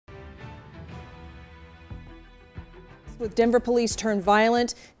With Denver police turned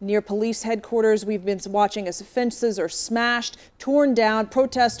violent near police headquarters, we've been watching as fences are smashed, torn down,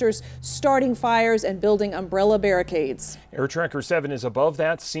 protesters starting fires and building umbrella barricades. Air Tracker 7 is above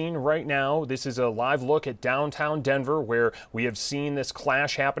that scene right now. This is a live look at downtown Denver, where we have seen this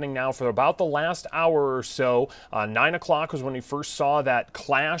clash happening now for about the last hour or so. 9 o'clock was when we first saw that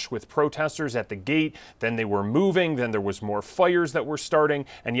clash with protesters at the gate. Then they were moving. Then there was more fires that were starting,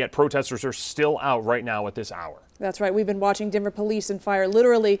 and yet protesters are still out right now at this hour. That's right. We've been watching Denver police and fire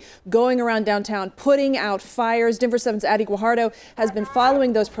literally going around downtown, putting out fires. Denver 7's Addie Guajardo has been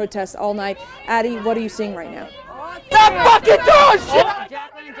following those protests all night. Addie, what are you seeing right now? That fucking door!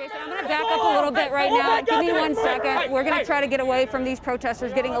 Jacqueline and Jason, I'm going to back up a little bit right now. Give me 1 second. We're going to try to get away from these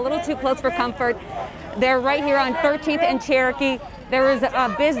protesters getting a little too close for comfort. They're right here on 13th and Cherokee. There is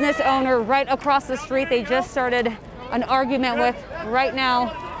a business owner right across the street they just started an argument with right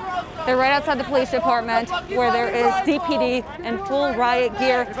now. They're right outside the police department where there is DPD and full riot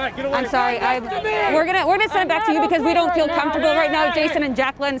gear. I'm sorry, we're gonna send it back to you because we don't feel comfortable right now, Jason and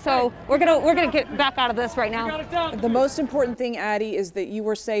Jacqueline. So we're gonna get back out of this right now. The most important thing, Addie, is that you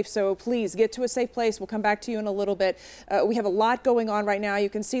were safe. So please get to a safe place. We'll come back to you in a little bit. We have a lot going on right now. You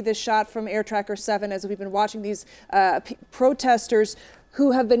can see this shot from Air Tracker 7 as we've been watching these protesters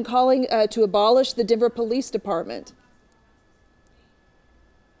who have been calling to abolish the Denver Police Department.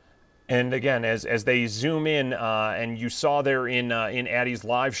 And again, as they zoom in, and you saw there in Addie's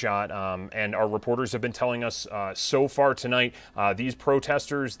live shot, and our reporters have been telling us so far tonight, these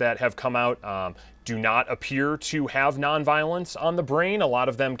protesters that have come out do not appear to have nonviolence on the brain. A lot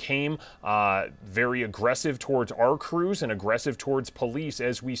of them came very aggressive towards our crews and aggressive towards police,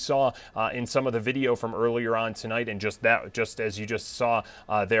 as we saw in some of the video from earlier on tonight. And just as you just saw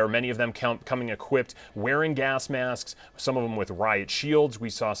there, many of them coming equipped, wearing gas masks, some of them with riot shields. We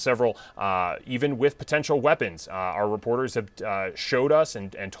saw several even with potential weapons. Our reporters have showed us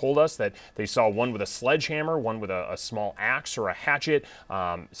and told us that they saw one with a sledgehammer, one with a small axe or a hatchet.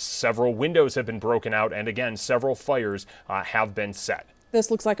 Several windows have been broken out, and again, several fires have been set. This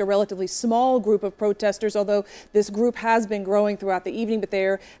looks like a relatively small group of protesters, although this group has been growing throughout the evening, but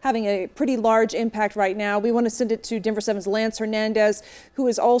they're having a pretty large impact right now. We want to send it to Denver 7's Lance Hernandez, who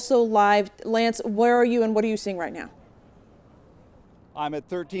is also live. Lance, where are you and what are you seeing right now? I'm at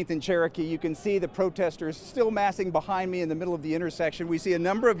 13th and Cherokee. You can see the protesters still massing behind me in the middle of the intersection. We see a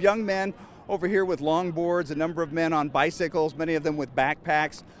number of young men over here with longboards, a number of men on bicycles, many of them with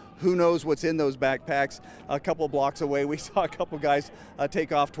backpacks. Who knows what's in those backpacks? A couple blocks away, we saw a couple guys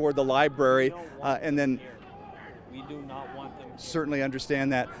take off toward the library, and then we do not want them. Certainly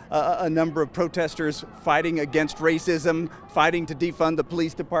understand that. A number of protesters fighting against racism, fighting to defund the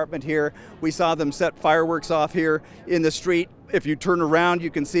police department here. We saw them set fireworks off here in the street. If you turn around,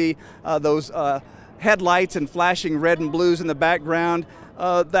 you can see those headlights and flashing red and blues in the background.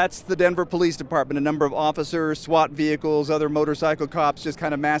 That's the Denver Police Department. A number of officers, SWAT vehicles, other motorcycle cops just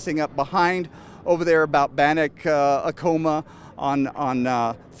kind of massing up behind over there about Bannock, Acoma on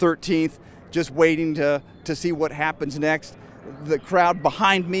 13th, just waiting to see what happens next. The crowd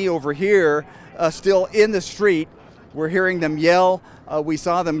behind me over here still in the street. We're hearing them yell. We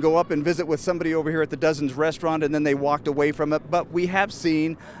saw them go up and visit with somebody over here at the Dozens restaurant, and then they walked away from it. But we have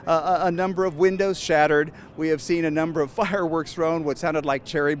seen a number of windows shattered. We have seen a number of fireworks thrown, what sounded like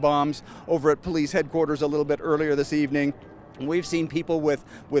cherry bombs, over at police headquarters a little bit earlier this evening. We've seen people with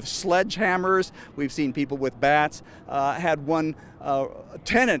sledgehammers. We've seen people with bats. Had one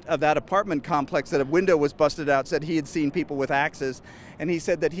tenant of that apartment complex that a window was busted out said he had seen people with axes. And he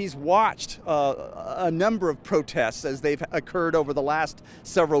said that he's watched a number of protests as they've occurred over the last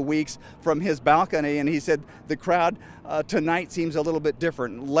several weeks from his balcony. And he said the crowd tonight seems a little bit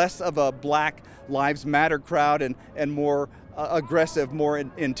different, less of a Black Lives Matter crowd and more aggressive, more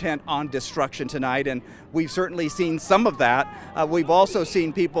intent on destruction tonight, and we've certainly seen some of that. We've also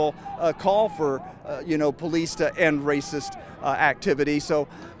seen people call for, police to end racist activity. So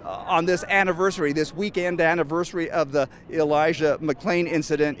on this anniversary, this weekend anniversary of the Elijah McClain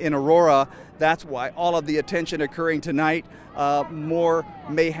incident in Aurora, that's why all of the attention occurring tonight. More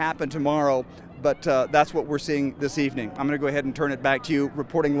may happen tomorrow, but that's what we're seeing this evening. I'm going to go ahead and turn it back to you,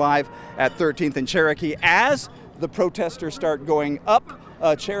 reporting live at 13th and Cherokee as the protesters start going up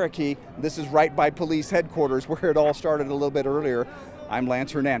Cherokee. This is right by police headquarters where it all started a little bit earlier. I'm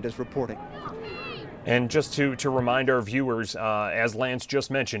Lance Hernandez reporting. And just to remind our viewers, as Lance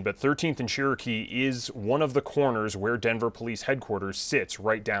just mentioned, but 13th and Cherokee is one of the corners where Denver Police Headquarters sits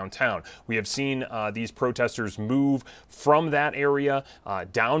right downtown. We have seen these protesters move from that area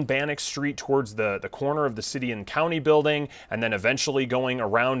down Bannock Street towards the corner of the City and County building, and then eventually going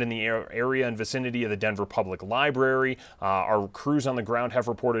around in the area and vicinity of the Denver Public Library. Our crews on the ground have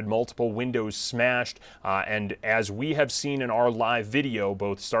reported multiple windows smashed, and as we have seen in our live video,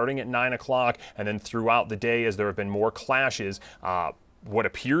 both starting at 9 o'clock and then throughout the day as there have been more clashes, what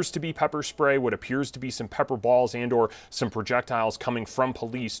appears to be pepper spray, what appears to be some pepper balls and or some projectiles coming from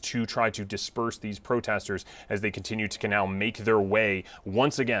police to try to disperse these protesters as they continue to now make their way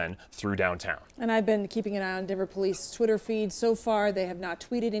once again through downtown. And I've been keeping an eye on Denver Police Twitter feed. So far, they have not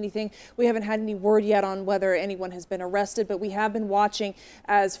tweeted anything. We haven't had any word yet on whether anyone has been arrested, but we have been watching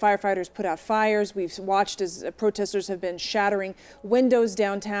as firefighters put out fires. We've watched as protesters have been shattering windows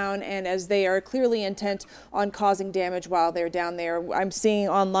downtown, and as they are clearly intent on causing damage while they're down there. I'm seeing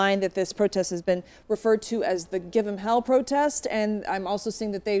online that this protest has been referred to as the Give 'em Hell protest, and I'm also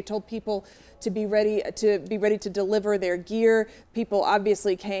seeing that they told people to be ready to deliver their gear. People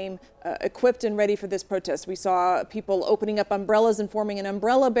obviously came equipped and ready for this protest. We saw people opening up umbrellas and forming an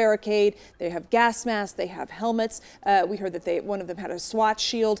umbrella barricade. They have gas masks, they have helmets. We heard that one of them had a SWAT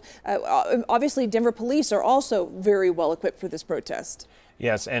shield. Obviously, Denver police are also very well equipped for this protest.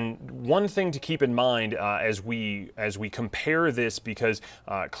 Yes, and one thing to keep in mind as we compare this, because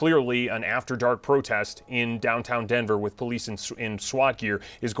clearly an after-dark protest in downtown Denver with police in SWAT gear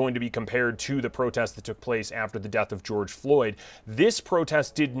is going to be compared to the protest that took place after the death of George Floyd. This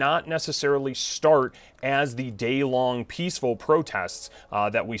protest did not necessarily start as the day-long peaceful protests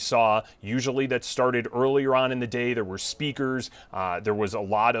that we saw. Usually that started earlier on in the day. There were speakers. There was a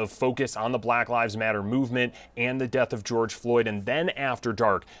lot of focus on the Black Lives Matter movement and the death of George Floyd, and then after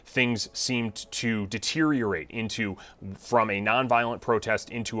dark, things seemed to deteriorate from a nonviolent protest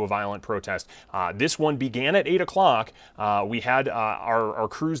into a violent protest. This one began at 8 o'clock. We had our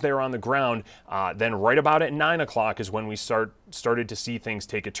crews there on the ground. Then right about at 9 o'clock is when we started to see things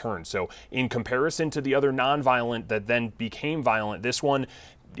take a turn. So in comparison to the other nonviolent that then became violent, this one,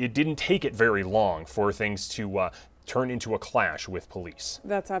 it didn't take it very long for things to turn into a clash with police.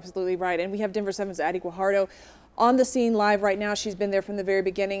 That's absolutely right. And we have Denver 7's Addie Guajardo on the scene live right now. She's been there from the very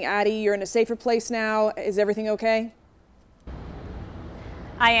beginning. Addie, you're in a safer place now. Is everything okay?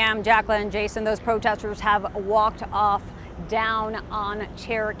 I am, Jacqueline and Jason. Those protesters have walked off down on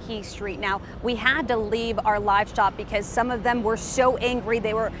Cherokee Street. Now, we had to leave our live shot because some of them were so angry.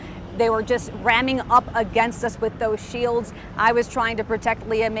 They were just ramming up against us with those shields. I was trying to protect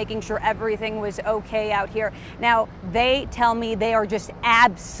Leah, making sure everything was okay out here. Now, they tell me they are just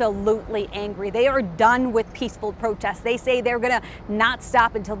absolutely angry. They are done with peaceful protests. They say they're gonna not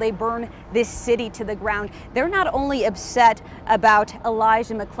stop until they burn this city to the ground. They're not only upset about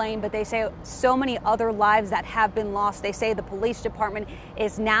Elijah McClain, but they say so many other lives that have been lost. They say the police department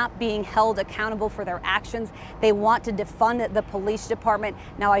is not being held accountable for their actions. They want to defund the police department.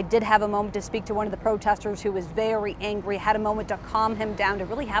 Now, I did have a moment to speak to one of the protesters who was very angry, had a moment to calm him down, to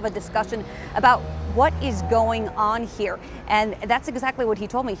really have a discussion about what is going on here. And that's exactly what he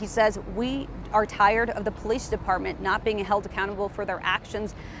told me. He says, we are tired of the police department not being held accountable for their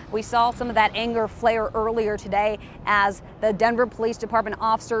actions. We saw some of that anger flare earlier today as the Denver Police Department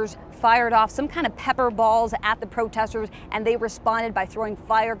officers fired off some kind of pepper balls at the protesters, and they responded by throwing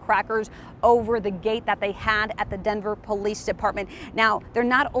firecrackers over the gate that they had at the Denver Police Department. Now, they're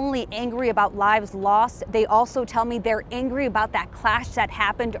not only angry about lives lost, they also tell me they're angry about that clash that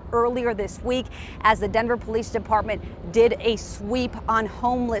happened earlier this week as the Denver Police Department did a sweep on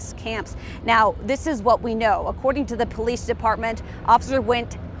homeless camps. Now, this is what we know. According to the police department, officers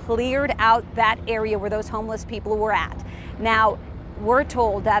cleared out that area where those homeless people were at. Now, we're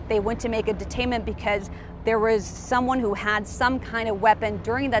told that they went to make a detainment because there was someone who had some kind of weapon.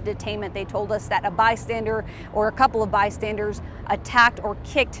 During that detainment, they told us that a bystander or a couple of bystanders attacked or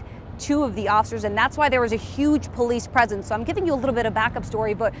kicked two of the officers, and that's why there was a huge police presence. So I'm giving you a little bit of backup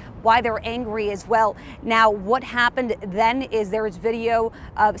story, but why they're angry as well. Now, what happened then is there was video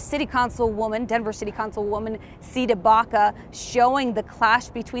of Denver City Councilwoman Sita Baca showing the clash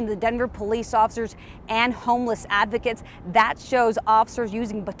between the Denver police officers and homeless advocates. That shows officers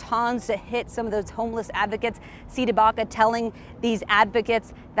using batons to hit some of those homeless advocates. Sita Baca telling these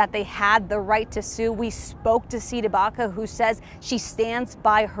advocates that they had the right to sue. We spoke to Sita Baca, who says she stands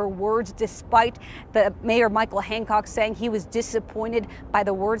by her word. words, despite the Mayor Michael Hancock saying he was disappointed by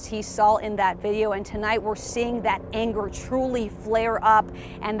the words he saw in that video. And tonight we're seeing that anger truly flare up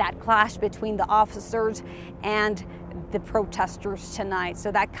and that clash between the officers and the protesters tonight.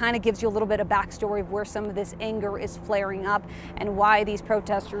 So that kind of gives you a little bit of backstory of where some of this anger is flaring up and why these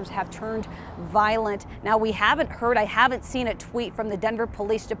protesters have turned violent. Now, I haven't seen a tweet from the Denver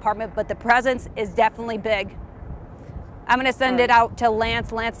Police Department, but the presence is definitely big. I'm going to send it out to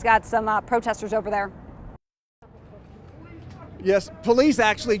Lance. Lance got some protesters over there. Yes, police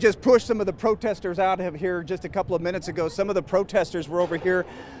actually just pushed some of the protesters out of here just a couple of minutes ago. Some of the protesters were over here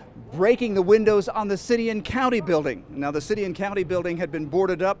breaking the windows on the city and county building. Now, the city and county building had been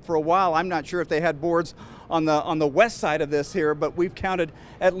boarded up for a while. I'm not sure if they had boards on the west side of this here, but we've counted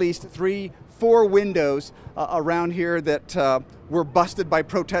at least 3-4 windows around here that were busted by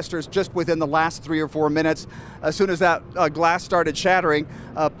protesters just within the last 3 or 4 minutes. As soon as that glass started shattering,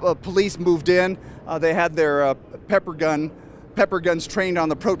 police moved in. They had their pepper guns trained on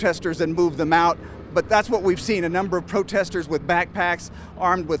the protesters and moved them out. But that's what we've seen, a number of protesters with backpacks,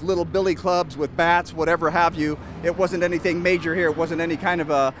 armed with little billy clubs, with bats, whatever have you. It wasn't anything major here. It wasn't any kind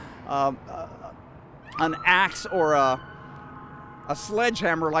of an axe or a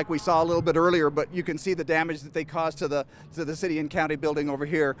sledgehammer like we saw a little bit earlier, but you can see the damage that they caused to the city and county building over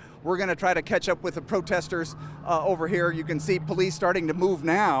here. We're going to try to catch up with the protesters over here. You can see police starting to move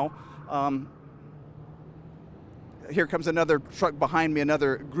now. Here comes another truck behind me,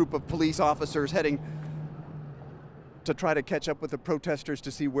 another group of police officers heading to try to catch up with the protesters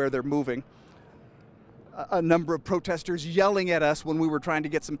to see where they're moving. A number of protesters yelling at us when we were trying to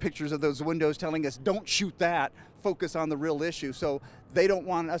get some pictures of those windows, telling us, don't shoot that, focus on the real issue. So they don't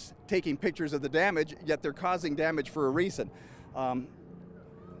want us taking pictures of the damage, yet they're causing damage for a reason.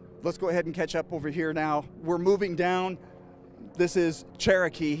 Let's go ahead and catch up over here now. We're moving down. This is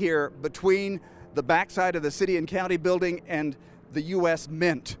Cherokee here between the backside of the city and county building and the U.S.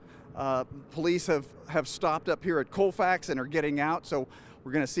 Mint. Police have stopped up here at Colfax and are getting out, so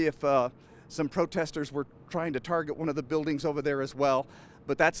we're going to see if some protesters were trying to target one of the buildings over there as well.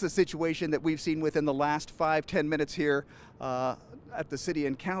 But that's the situation that we've seen within the last 5-10 minutes here at the city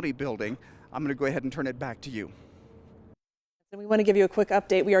and county building. I'm going to go ahead and turn it back to you. And we want to give you a quick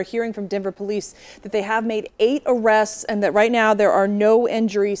update. We are hearing from Denver police that they have made 8 arrests and that right now there are no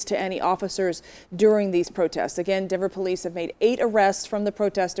injuries to any officers during these protests. Again, Denver police have made 8 arrests from the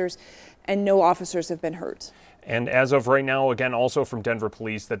protesters and no officers have been hurt. And as of right now, again, also from Denver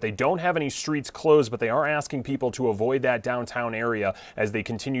police, that they don't have any streets closed, but they are asking people to avoid that downtown area as they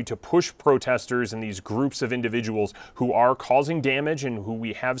continue to push protesters and these groups of individuals who are causing damage and who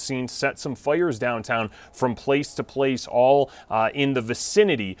we have seen set some fires downtown from place to place, all in the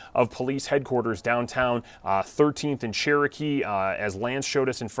vicinity of police headquarters downtown 13th and Cherokee, as Lance showed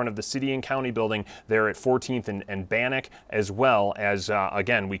us in front of the city and county building there at 14th and Bannock, as well as,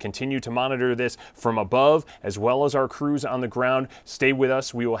 again, we continue to monitor this from above, as well as our crews on the ground. Stay with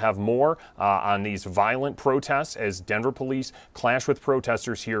us. We will have more on these violent protests as Denver police clash with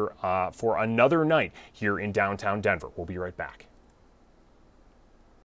protesters here for another night here in downtown Denver. We'll be right back.